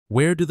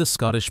Where do the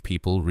Scottish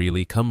people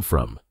really come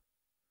from?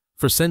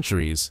 For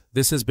centuries,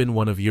 this has been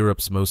one of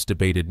Europe's most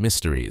debated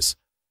mysteries.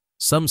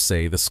 Some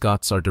say the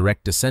Scots are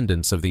direct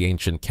descendants of the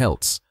ancient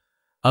Celts.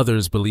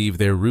 Others believe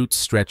their roots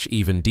stretch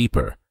even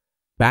deeper,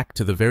 back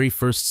to the very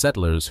first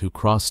settlers who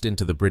crossed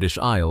into the British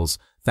Isles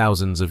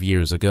thousands of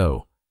years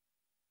ago.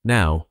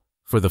 Now,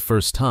 for the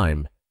first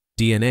time,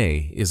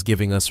 DNA is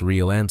giving us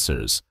real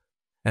answers,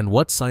 and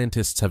what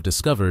scientists have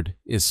discovered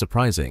is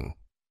surprising.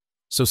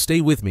 So stay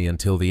with me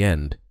until the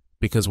end,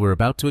 because we're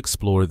about to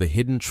explore the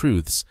hidden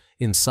truths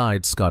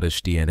inside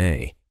Scottish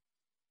DNA.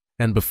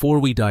 And before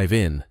we dive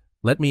in,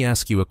 let me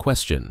ask you a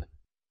question.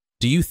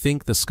 Do you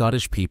think the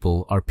Scottish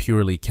people are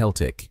purely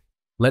Celtic?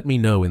 Let me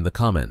know in the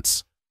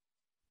comments.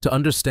 To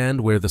understand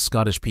where the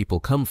Scottish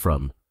people come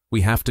from, we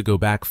have to go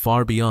back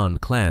far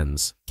beyond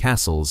clans,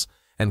 castles,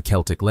 and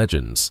Celtic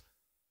legends.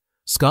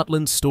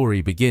 Scotland's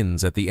story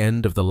begins at the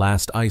end of the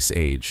last ice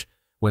age,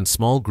 when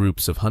small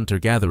groups of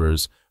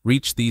hunter-gatherers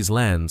reached these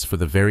lands for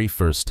the very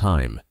first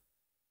time.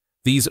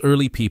 These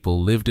early people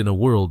lived in a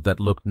world that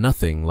looked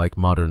nothing like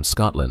modern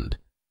Scotland.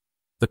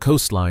 The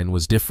coastline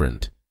was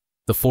different.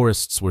 The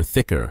forests were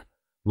thicker.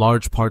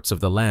 Large parts of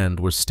the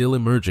land were still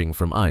emerging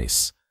from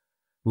ice.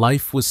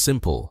 Life was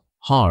simple,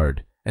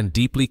 hard, and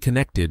deeply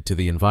connected to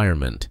the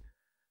environment.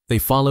 They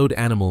followed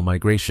animal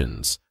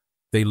migrations.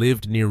 They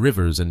lived near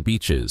rivers and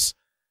beaches.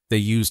 They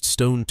used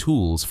stone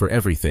tools for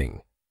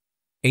everything.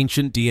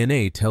 Ancient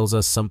DNA tells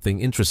us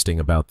something interesting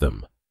about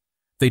them.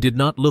 They did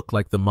not look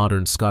like the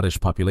modern Scottish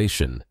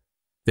population.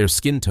 Their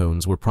skin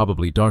tones were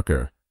probably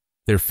darker.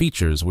 Their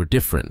features were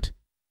different.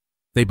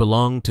 They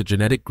belonged to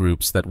genetic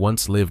groups that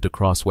once lived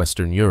across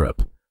Western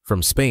Europe,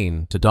 from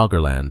Spain to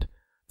Doggerland,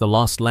 the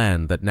lost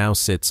land that now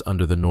sits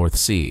under the North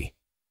Sea.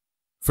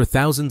 For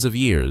thousands of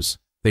years,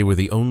 they were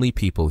the only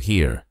people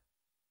here.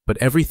 But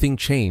everything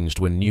changed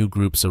when new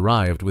groups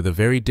arrived with a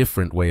very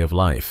different way of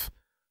life.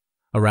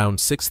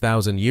 Around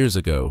 6,000 years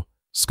ago,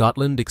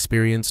 Scotland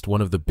experienced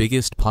one of the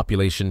biggest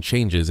population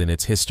changes in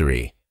its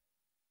history.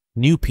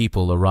 New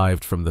people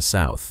arrived from the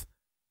south.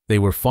 They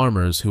were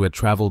farmers who had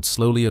traveled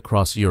slowly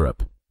across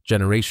Europe,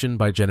 generation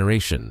by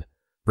generation,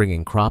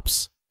 bringing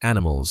crops,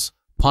 animals,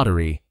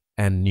 pottery,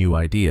 and new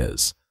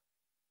ideas.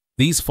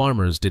 These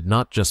farmers did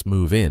not just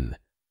move in.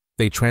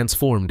 They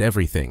transformed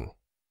everything.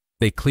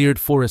 They cleared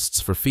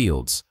forests for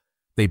fields.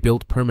 They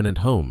built permanent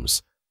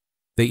homes.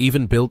 They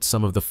even built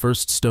some of the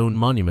first stone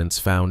monuments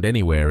found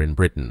anywhere in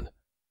Britain.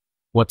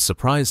 What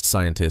surprised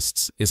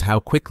scientists is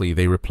how quickly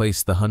they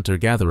replaced the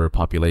hunter-gatherer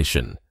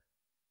population.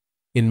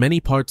 In many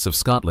parts of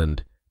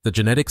Scotland, the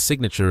genetic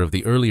signature of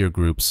the earlier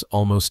groups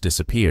almost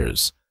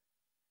disappears.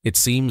 It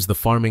seems the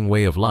farming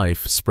way of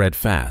life spread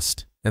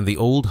fast, and the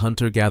old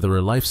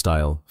hunter-gatherer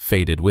lifestyle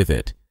faded with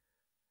it.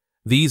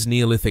 These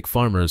Neolithic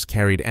farmers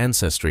carried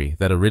ancestry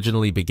that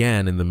originally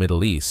began in the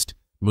Middle East,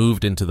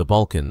 moved into the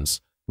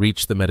Balkans,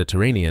 reached the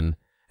Mediterranean,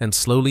 and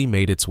slowly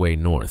made its way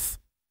north.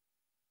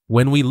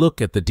 When we look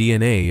at the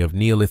DNA of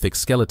Neolithic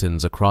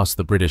skeletons across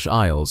the British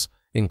Isles,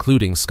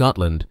 including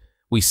Scotland,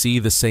 we see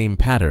the same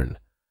pattern,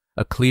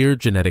 a clear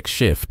genetic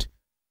shift.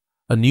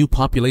 A new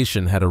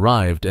population had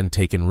arrived and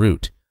taken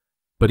root,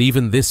 but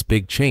even this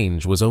big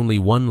change was only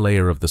one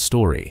layer of the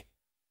story.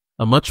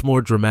 A much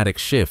more dramatic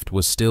shift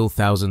was still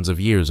thousands of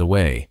years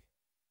away.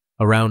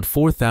 Around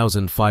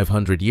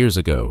 4,500 years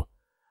ago,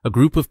 a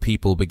group of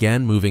people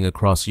began moving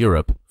across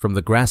Europe from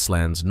the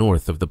grasslands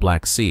north of the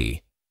Black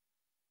Sea.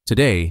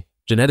 Today,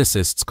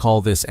 geneticists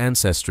call this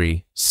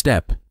ancestry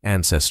steppe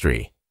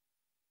ancestry.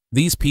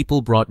 These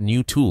people brought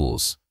new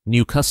tools,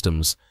 new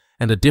customs,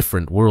 and a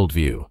different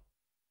worldview.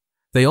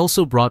 They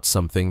also brought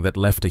something that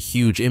left a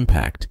huge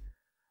impact,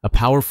 a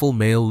powerful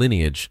male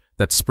lineage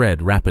that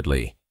spread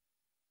rapidly.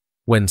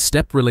 When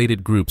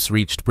steppe-related groups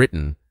reached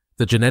Britain,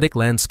 the genetic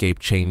landscape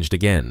changed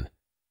again.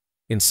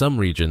 In some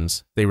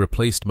regions, they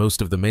replaced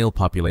most of the male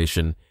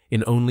population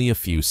in only a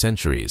few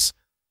centuries.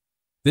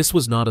 This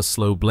was not a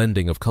slow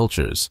blending of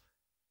cultures.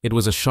 It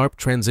was a sharp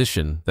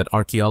transition that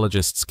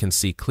archaeologists can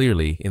see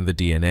clearly in the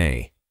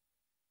DNA.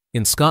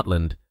 In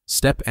Scotland,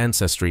 steppe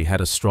ancestry had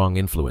a strong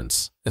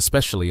influence,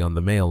 especially on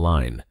the male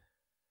line.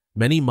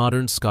 Many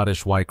modern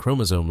Scottish Y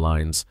chromosome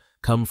lines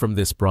come from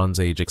this Bronze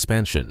Age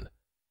expansion.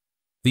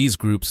 These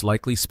groups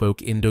likely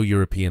spoke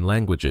Indo-European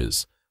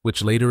languages,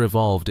 which later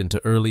evolved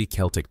into early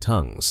Celtic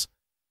tongues.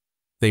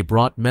 They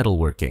brought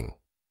metalworking.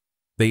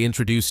 They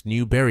introduced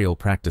new burial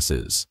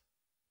practices.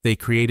 They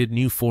created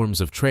new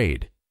forms of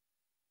trade.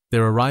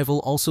 Their arrival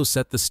also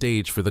set the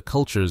stage for the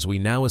cultures we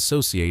now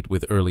associate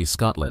with early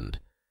Scotland.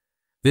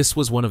 This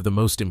was one of the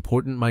most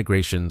important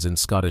migrations in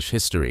Scottish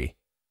history.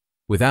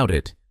 Without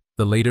it,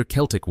 the later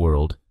Celtic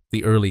world,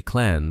 the early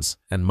clans,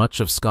 and much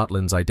of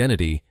Scotland's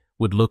identity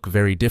would look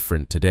very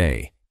different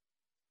today.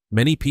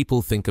 Many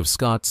people think of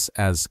Scots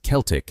as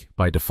Celtic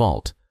by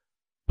default,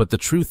 but the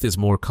truth is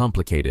more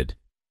complicated.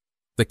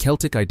 The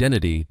Celtic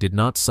identity did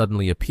not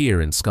suddenly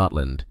appear in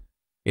Scotland.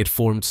 It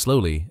formed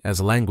slowly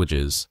as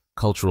languages,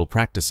 cultural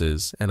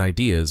practices, and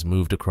ideas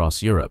moved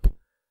across Europe.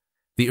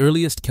 The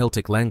earliest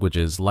Celtic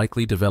languages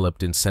likely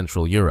developed in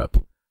Central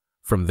Europe.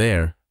 From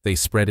there, they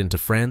spread into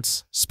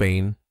France,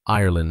 Spain,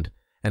 Ireland,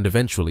 and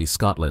eventually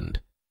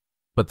Scotland.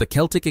 But the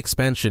Celtic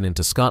expansion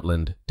into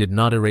Scotland did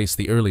not erase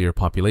the earlier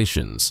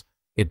populations.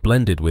 It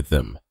blended with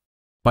them.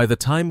 By the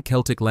time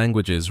Celtic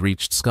languages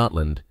reached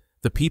Scotland,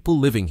 the people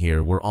living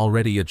here were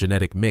already a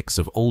genetic mix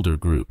of older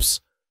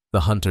groups: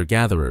 the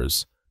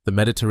hunter-gatherers, the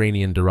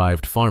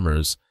Mediterranean-derived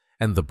farmers,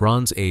 and the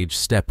Bronze Age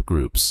steppe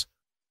groups.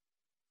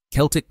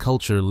 Celtic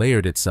culture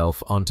layered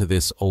itself onto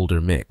this older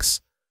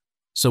mix.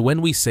 So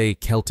when we say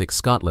Celtic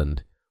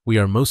Scotland, we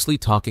are mostly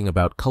talking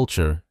about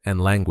culture and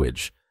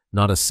language,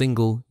 not a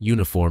single,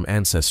 uniform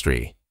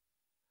ancestry.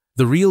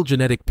 The real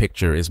genetic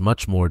picture is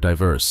much more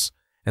diverse,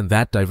 and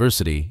that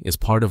diversity is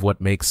part of what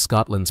makes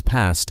Scotland's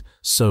past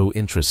so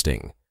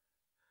interesting.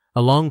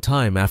 A long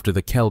time after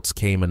the Celts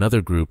came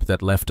another group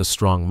that left a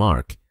strong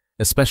mark,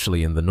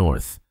 especially in the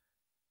north.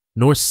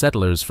 Norse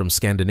settlers from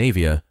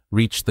Scandinavia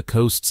reached the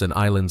coasts and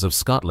islands of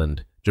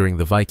Scotland during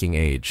the Viking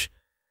Age.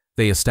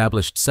 They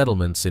established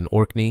settlements in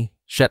Orkney,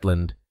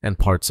 Shetland, and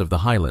parts of the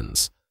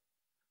Highlands.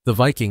 The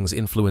Vikings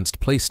influenced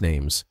place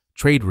names,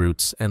 trade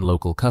routes, and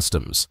local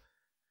customs.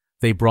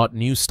 They brought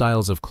new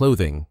styles of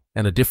clothing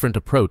and a different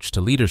approach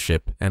to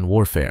leadership and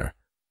warfare.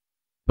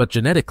 But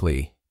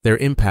genetically, their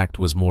impact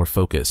was more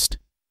focused.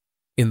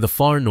 In the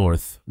far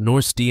north,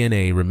 Norse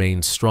DNA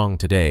remains strong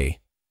today.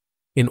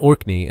 In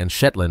Orkney and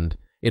Shetland,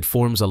 it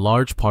forms a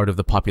large part of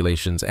the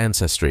population's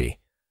ancestry.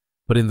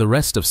 But in the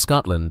rest of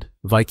Scotland,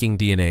 Viking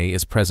DNA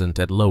is present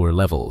at lower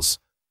levels.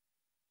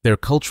 Their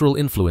cultural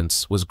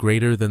influence was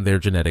greater than their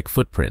genetic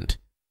footprint.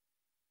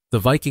 The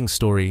Viking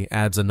story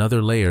adds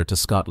another layer to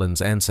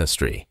Scotland's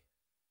ancestry.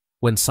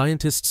 When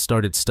scientists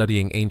started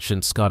studying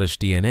ancient Scottish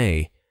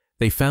DNA,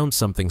 they found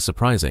something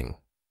surprising.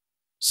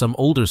 Some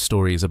older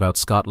stories about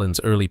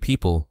Scotland's early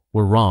people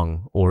were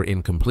wrong or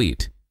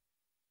incomplete.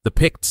 The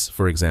Picts,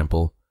 for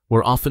example,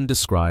 were often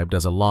described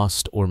as a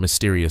lost or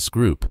mysterious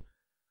group.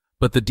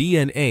 But the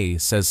DNA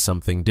says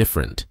something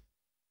different.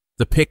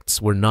 The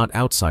Picts were not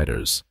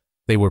outsiders.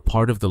 They were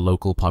part of the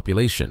local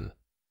population.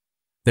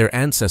 Their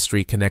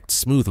ancestry connects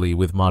smoothly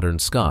with modern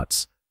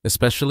Scots,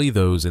 especially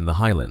those in the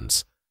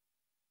Highlands.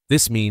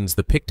 This means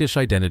the Pictish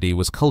identity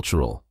was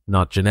cultural,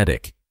 not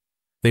genetic.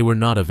 They were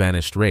not a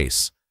vanished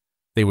race.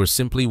 They were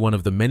simply one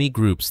of the many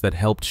groups that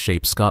helped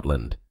shape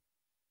Scotland.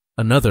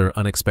 Another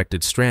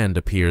unexpected strand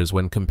appears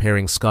when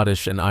comparing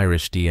Scottish and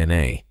Irish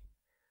DNA.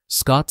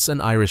 Scots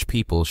and Irish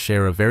people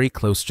share a very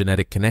close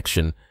genetic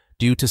connection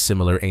due to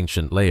similar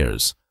ancient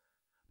layers.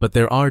 But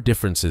there are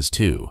differences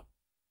too.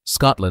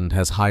 Scotland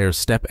has higher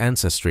steppe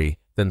ancestry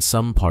than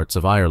some parts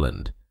of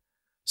Ireland.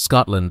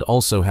 Scotland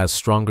also has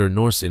stronger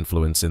Norse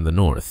influence in the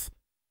north.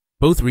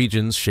 Both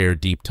regions share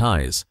deep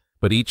ties,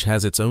 but each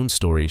has its own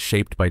story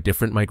shaped by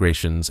different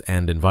migrations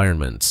and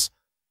environments.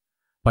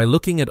 By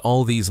looking at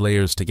all these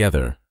layers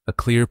together, a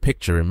clear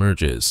picture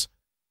emerges.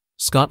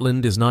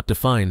 Scotland is not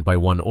defined by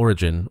one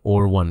origin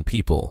or one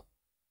people.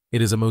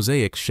 It is a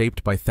mosaic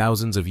shaped by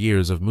thousands of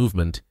years of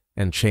movement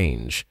and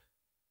change.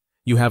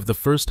 You have the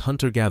first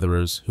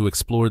hunter-gatherers who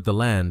explored the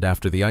land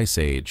after the Ice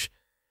Age.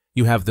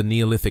 You have the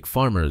Neolithic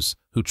farmers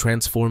who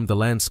transformed the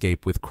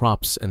landscape with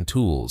crops and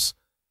tools.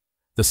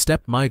 The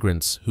steppe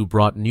migrants who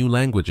brought new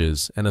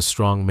languages and a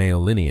strong male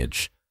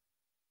lineage.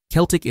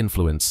 Celtic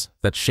influence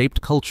that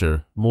shaped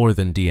culture more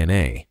than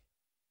DNA.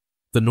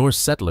 The Norse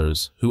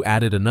settlers who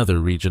added another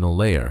regional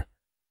layer.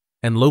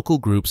 And local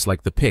groups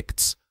like the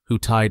Picts who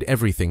tied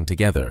everything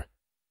together.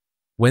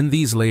 When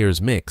these layers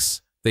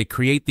mix, they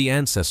create the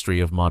ancestry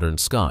of modern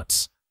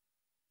Scots.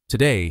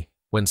 Today,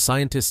 when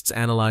scientists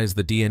analyze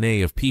the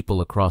DNA of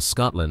people across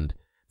Scotland,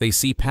 they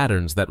see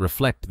patterns that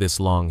reflect this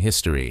long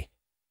history.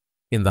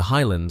 In the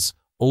Highlands,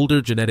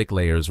 older genetic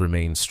layers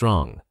remain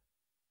strong.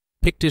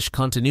 Pictish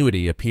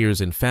continuity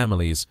appears in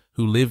families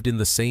who lived in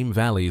the same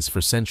valleys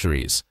for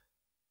centuries.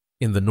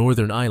 In the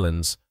Northern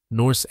Islands,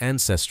 Norse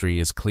ancestry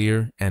is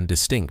clear and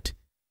distinct.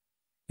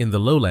 In the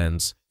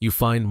lowlands, you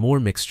find more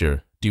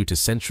mixture due to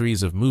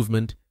centuries of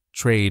movement,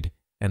 trade,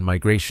 and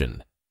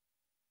migration.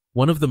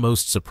 One of the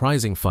most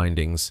surprising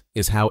findings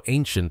is how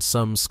ancient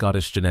some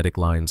Scottish genetic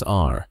lines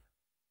are.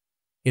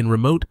 In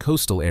remote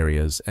coastal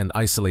areas and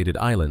isolated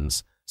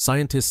islands,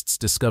 scientists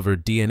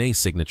discovered DNA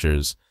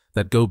signatures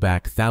that go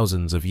back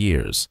thousands of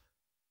years.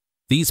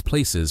 These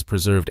places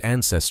preserved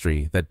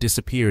ancestry that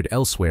disappeared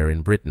elsewhere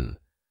in Britain.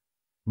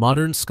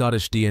 Modern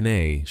Scottish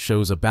DNA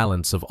shows a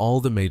balance of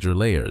all the major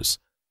layers: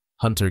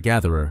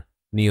 hunter-gatherer,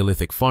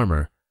 Neolithic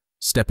farmer,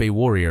 steppe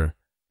warrior,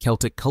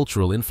 Celtic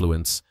cultural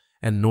influence,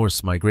 and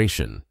Norse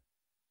migration.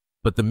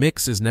 But the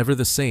mix is never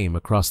the same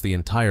across the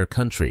entire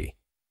country.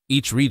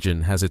 Each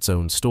region has its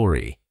own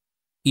story.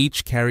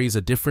 Each carries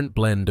a different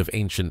blend of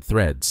ancient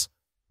threads.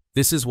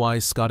 This is why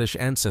Scottish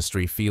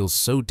ancestry feels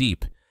so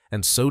deep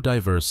and so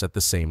diverse at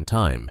the same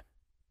time.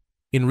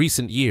 In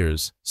recent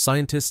years,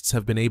 scientists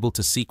have been able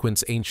to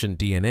sequence ancient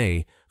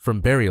DNA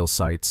from burial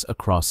sites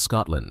across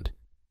Scotland.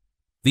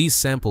 These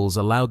samples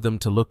allowed them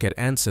to look at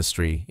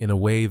ancestry in a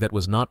way that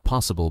was not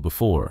possible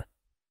before.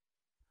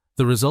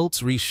 The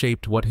results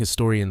reshaped what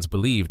historians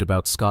believed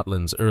about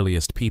Scotland's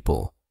earliest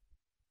people.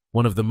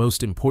 One of the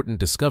most important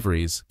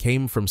discoveries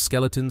came from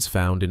skeletons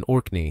found in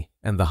Orkney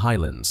and the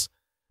Highlands.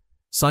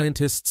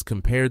 Scientists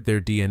compared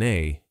their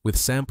DNA with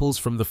samples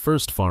from the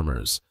first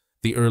farmers,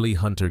 the early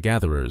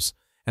hunter-gatherers,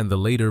 and the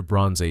later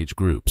Bronze Age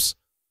groups.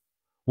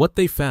 What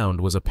they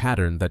found was a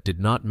pattern that did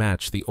not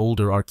match the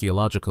older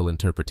archaeological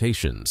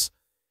interpretations.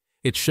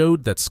 It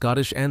showed that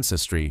Scottish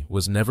ancestry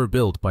was never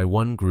built by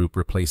one group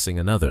replacing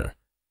another.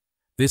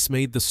 This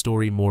made the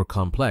story more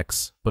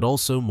complex, but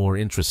also more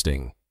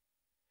interesting.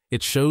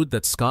 It showed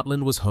that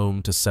Scotland was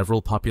home to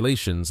several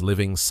populations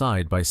living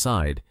side by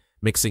side,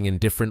 mixing in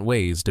different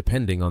ways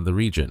depending on the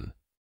region.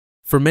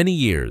 For many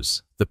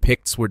years, the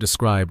Picts were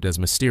described as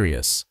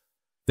mysterious.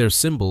 Their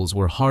symbols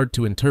were hard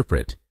to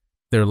interpret.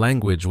 Their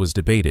language was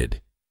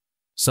debated.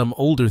 Some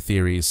older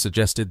theories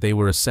suggested they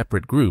were a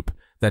separate group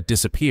that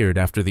disappeared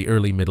after the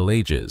early Middle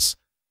Ages.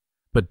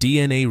 But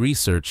DNA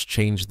research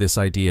changed this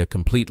idea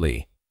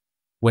completely.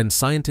 When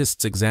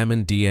scientists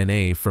examined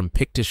DNA from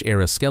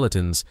Pictish-era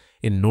skeletons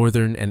in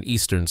northern and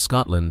eastern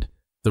Scotland,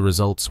 the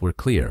results were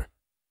clear.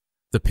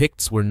 The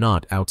Picts were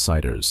not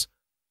outsiders.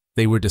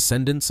 They were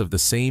descendants of the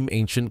same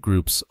ancient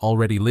groups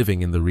already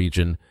living in the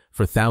region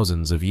for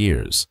thousands of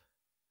years.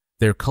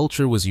 Their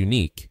culture was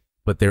unique,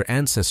 but their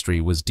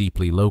ancestry was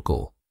deeply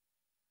local.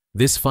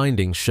 This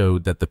finding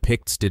showed that the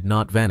Picts did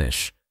not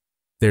vanish.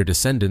 Their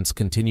descendants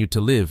continued to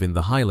live in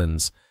the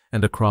Highlands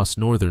and across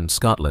northern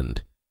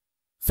Scotland.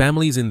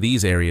 Families in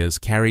these areas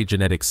carry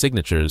genetic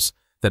signatures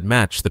that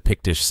match the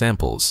Pictish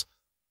samples.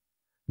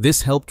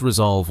 This helped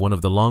resolve one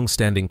of the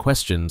long-standing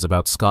questions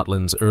about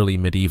Scotland's early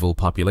medieval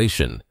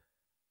population.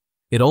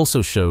 It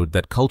also showed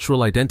that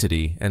cultural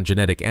identity and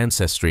genetic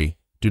ancestry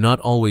do not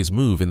always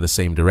move in the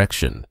same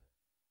direction.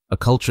 A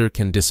culture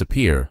can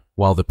disappear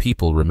while the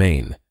people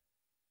remain.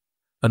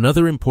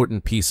 Another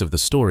important piece of the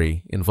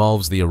story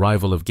involves the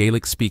arrival of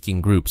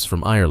Gaelic-speaking groups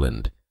from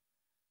Ireland.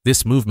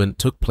 This movement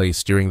took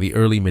place during the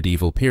early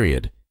medieval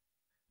period.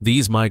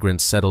 These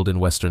migrants settled in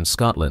western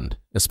Scotland,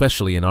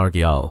 especially in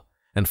Argyll,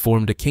 and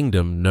formed a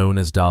kingdom known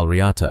as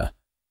Dalriata.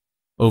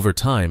 Over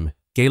time,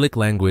 Gaelic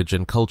language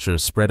and culture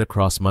spread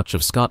across much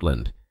of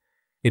Scotland.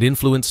 It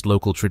influenced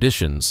local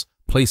traditions,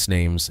 place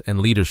names, and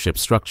leadership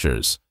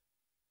structures.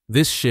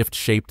 This shift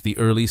shaped the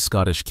early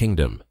Scottish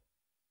kingdom.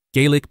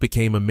 Gaelic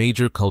became a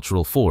major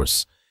cultural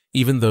force,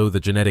 even though the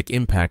genetic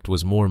impact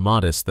was more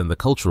modest than the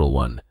cultural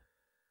one.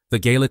 The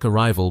Gaelic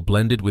arrival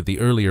blended with the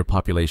earlier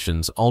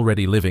populations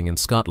already living in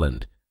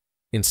Scotland.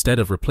 Instead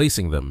of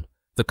replacing them,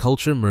 the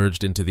culture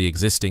merged into the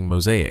existing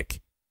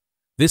mosaic.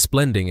 This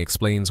blending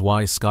explains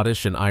why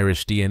Scottish and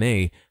Irish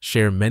DNA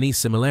share many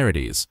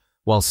similarities,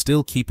 while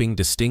still keeping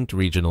distinct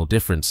regional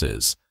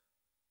differences.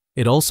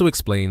 It also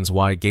explains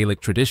why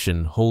Gaelic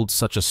tradition holds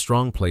such a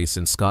strong place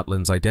in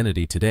Scotland's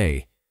identity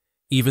today,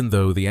 even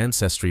though the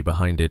ancestry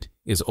behind it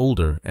is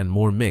older and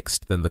more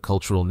mixed than the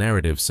cultural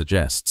narrative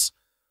suggests.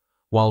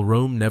 While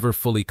Rome never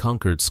fully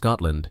conquered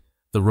Scotland,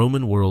 the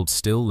Roman world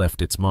still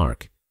left its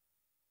mark.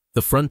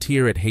 The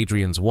frontier at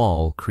Hadrian's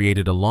Wall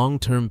created a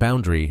long-term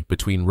boundary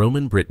between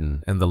Roman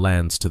Britain and the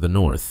lands to the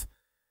north.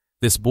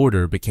 This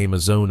border became a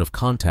zone of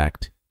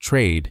contact,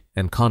 trade,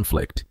 and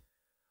conflict.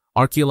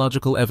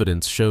 Archaeological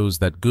evidence shows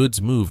that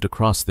goods moved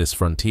across this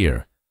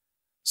frontier.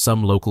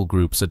 Some local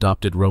groups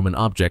adopted Roman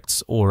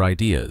objects or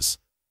ideas.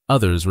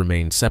 Others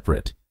remained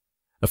separate.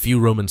 A few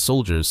Roman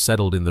soldiers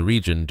settled in the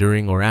region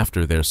during or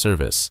after their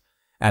service,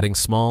 adding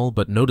small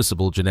but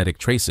noticeable genetic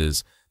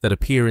traces that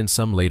appear in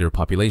some later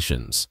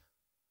populations.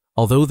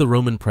 Although the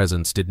Roman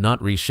presence did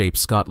not reshape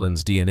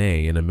Scotland's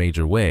DNA in a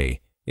major way,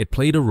 it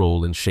played a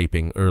role in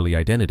shaping early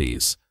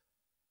identities.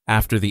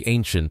 After the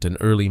ancient and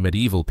early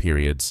medieval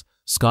periods,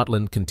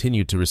 Scotland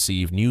continued to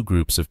receive new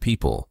groups of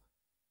people.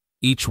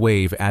 Each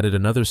wave added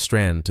another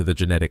strand to the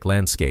genetic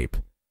landscape.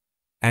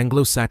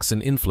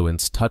 Anglo-Saxon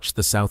influence touched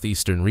the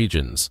southeastern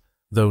regions,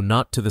 though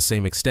not to the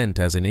same extent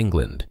as in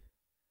England.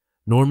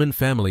 Norman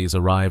families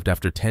arrived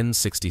after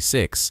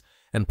 1066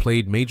 and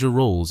played major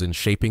roles in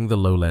shaping the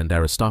lowland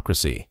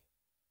aristocracy.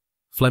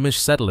 Flemish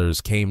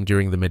settlers came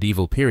during the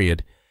medieval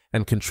period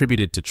and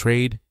contributed to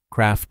trade,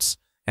 crafts,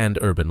 and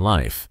urban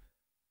life.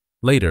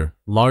 Later,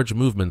 large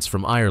movements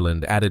from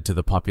Ireland added to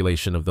the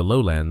population of the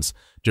lowlands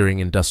during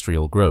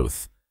industrial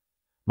growth.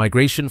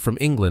 Migration from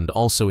England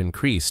also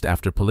increased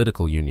after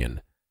political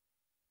union.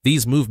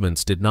 These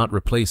movements did not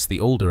replace the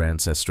older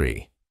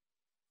ancestry.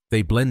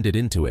 They blended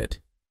into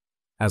it.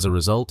 As a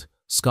result,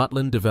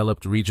 Scotland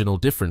developed regional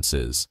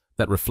differences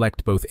that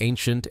reflect both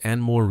ancient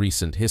and more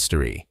recent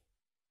history.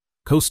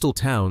 Coastal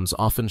towns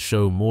often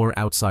show more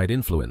outside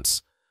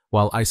influence,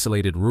 while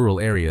isolated rural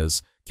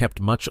areas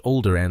kept much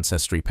older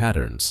ancestry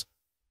patterns.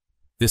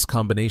 This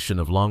combination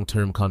of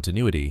long-term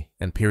continuity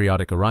and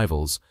periodic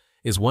arrivals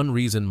is one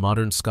reason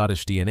modern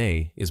Scottish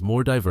DNA is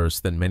more diverse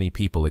than many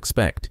people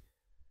expect.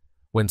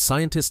 When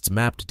scientists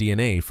mapped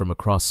DNA from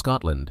across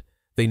Scotland,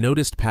 they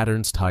noticed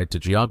patterns tied to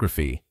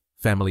geography,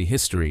 family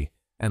history,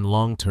 and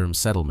long-term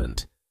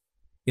settlement.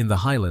 In the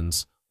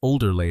Highlands,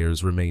 older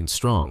layers remain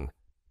strong.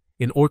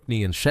 In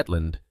Orkney and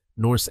Shetland,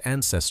 Norse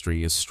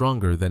ancestry is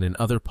stronger than in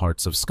other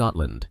parts of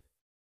Scotland.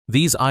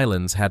 These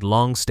islands had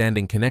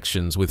long-standing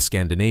connections with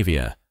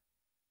Scandinavia.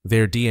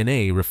 Their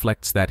DNA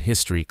reflects that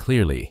history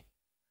clearly.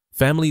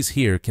 Families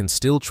here can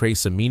still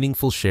trace a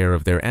meaningful share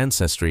of their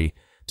ancestry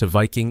to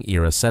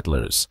Viking-era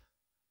settlers.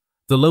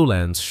 The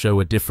lowlands show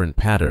a different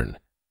pattern.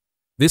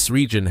 This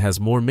region has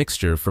more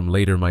mixture from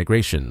later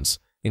migrations,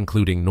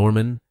 including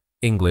Norman,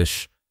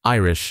 English,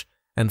 Irish,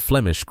 and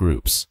Flemish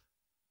groups.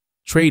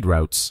 Trade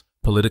routes,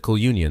 political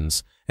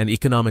unions, and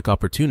economic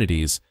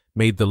opportunities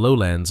made the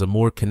lowlands a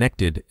more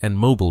connected and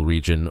mobile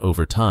region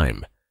over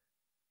time.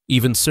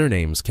 Even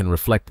surnames can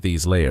reflect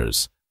these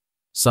layers.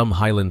 Some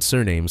Highland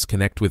surnames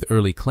connect with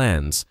early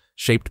clans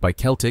shaped by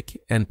Celtic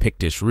and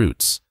Pictish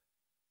roots.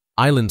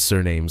 Island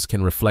surnames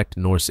can reflect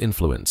Norse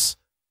influence.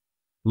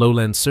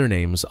 Lowland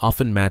surnames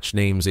often match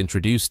names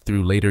introduced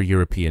through later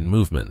European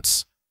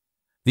movements.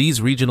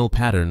 These regional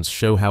patterns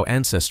show how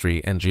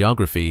ancestry and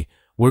geography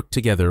work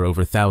together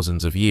over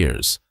thousands of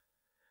years.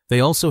 They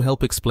also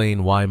help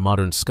explain why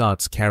modern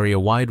Scots carry a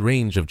wide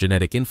range of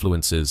genetic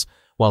influences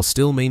while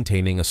still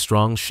maintaining a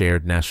strong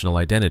shared national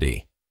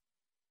identity.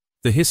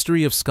 The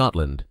history of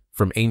Scotland,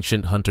 from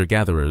ancient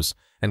hunter-gatherers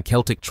and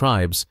Celtic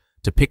tribes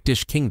to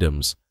Pictish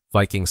kingdoms,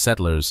 Viking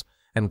settlers,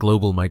 and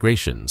global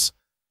migrations.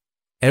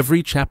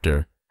 Every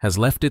chapter has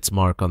left its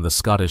mark on the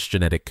Scottish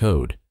genetic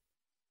code.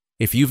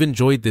 If you've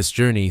enjoyed this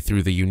journey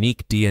through the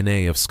unique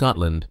DNA of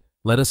Scotland,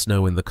 let us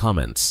know in the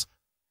comments.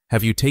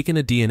 Have you taken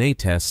a DNA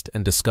test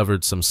and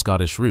discovered some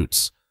Scottish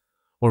roots?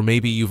 Or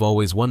maybe you've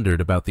always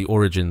wondered about the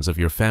origins of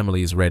your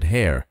family's red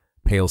hair,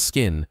 pale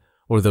skin,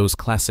 or those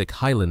classic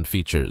Highland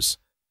features.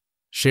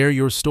 Share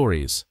your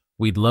stories,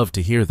 we'd love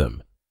to hear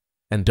them.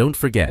 And don't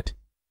forget,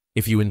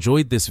 if you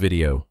enjoyed this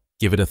video,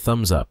 give it a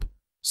thumbs up,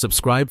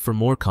 subscribe for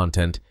more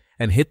content,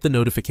 and hit the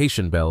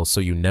notification bell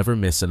so you never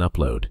miss an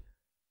upload.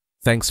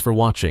 Thanks for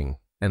watching,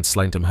 and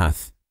Slaintum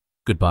Hath.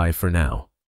 Goodbye for now.